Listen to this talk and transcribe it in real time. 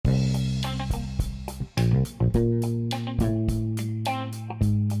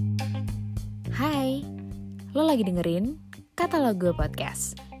Hai, lo lagi dengerin Kata Lo Gue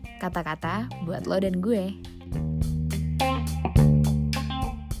Podcast. Kata-kata buat lo dan gue.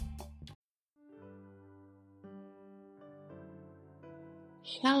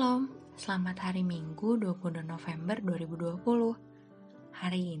 Shalom, selamat hari Minggu 22 November 2020.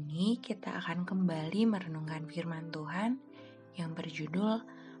 Hari ini kita akan kembali merenungkan firman Tuhan yang berjudul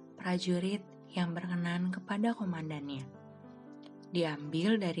Prajurit yang berkenan kepada komandannya.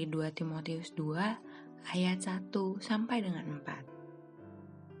 Diambil dari 2 Timotius 2 ayat 1 sampai dengan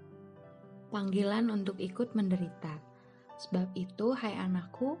 4. Panggilan untuk ikut menderita. Sebab itu, hai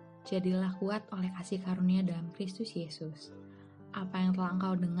anakku, jadilah kuat oleh kasih karunia dalam Kristus Yesus. Apa yang telah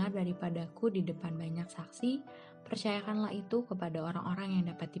engkau dengar daripadaku di depan banyak saksi, percayakanlah itu kepada orang-orang yang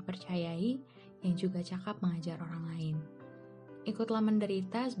dapat dipercayai, yang juga cakap mengajar orang lain. Ikutlah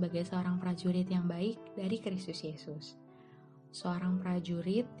menderita sebagai seorang prajurit yang baik dari Kristus Yesus. Seorang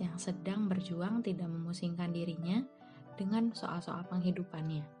prajurit yang sedang berjuang tidak memusingkan dirinya dengan soal-soal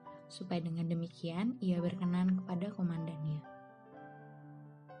penghidupannya, supaya dengan demikian ia berkenan kepada komandannya.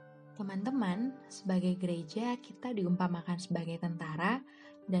 Teman-teman, sebagai gereja kita diumpamakan sebagai tentara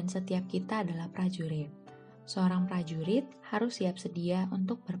dan setiap kita adalah prajurit. Seorang prajurit harus siap sedia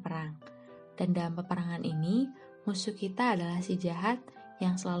untuk berperang. Dan dalam peperangan ini, musuh kita adalah si jahat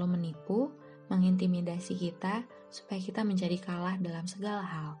yang selalu menipu, mengintimidasi kita supaya kita menjadi kalah dalam segala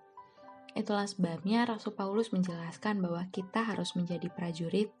hal. Itulah sebabnya Rasul Paulus menjelaskan bahwa kita harus menjadi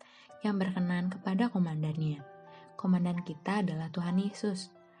prajurit yang berkenan kepada komandannya. Komandan kita adalah Tuhan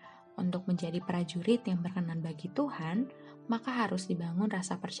Yesus. Untuk menjadi prajurit yang berkenan bagi Tuhan, maka harus dibangun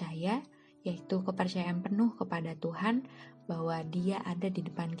rasa percaya, yaitu kepercayaan penuh kepada Tuhan bahwa Dia ada di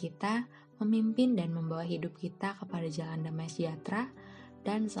depan kita, memimpin dan membawa hidup kita kepada jalan damai sejahtera,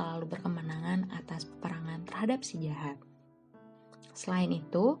 dan selalu berkemenangan atas peperangan terhadap si jahat. Selain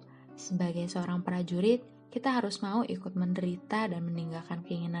itu, sebagai seorang prajurit, kita harus mau ikut menderita dan meninggalkan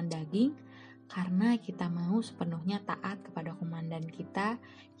keinginan daging, karena kita mau sepenuhnya taat kepada komandan kita,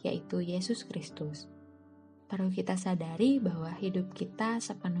 yaitu Yesus Kristus. Perlu kita sadari bahwa hidup kita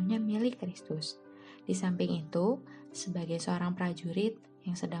sepenuhnya milik Kristus. Di samping itu, sebagai seorang prajurit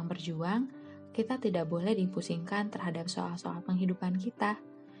yang sedang berjuang, kita tidak boleh dipusingkan terhadap soal-soal penghidupan kita,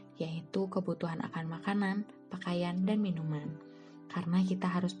 yaitu kebutuhan akan makanan, pakaian, dan minuman. Karena kita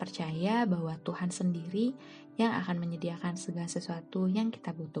harus percaya bahwa Tuhan sendiri yang akan menyediakan segala sesuatu yang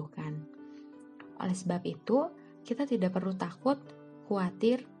kita butuhkan. Oleh sebab itu, kita tidak perlu takut,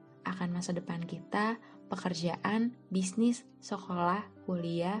 khawatir akan masa depan kita, pekerjaan, bisnis, sekolah,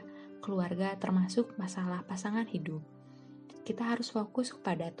 kuliah, keluarga, termasuk masalah pasangan hidup. Kita harus fokus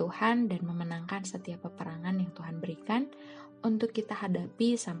kepada Tuhan dan memenangkan setiap peperangan yang Tuhan berikan untuk kita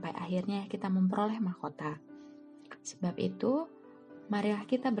hadapi sampai akhirnya kita memperoleh mahkota. Sebab itu, marilah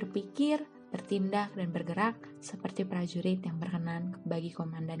kita berpikir, bertindak, dan bergerak seperti prajurit yang berkenan bagi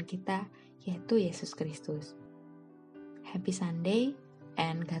komandan kita, yaitu Yesus Kristus. Happy Sunday,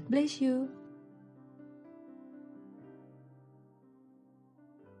 and God bless you!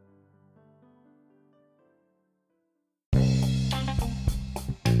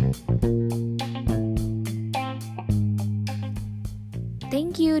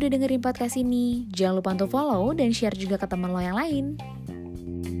 Thank you udah dengerin podcast ini. Jangan lupa untuk follow dan share juga ke teman lo yang lain.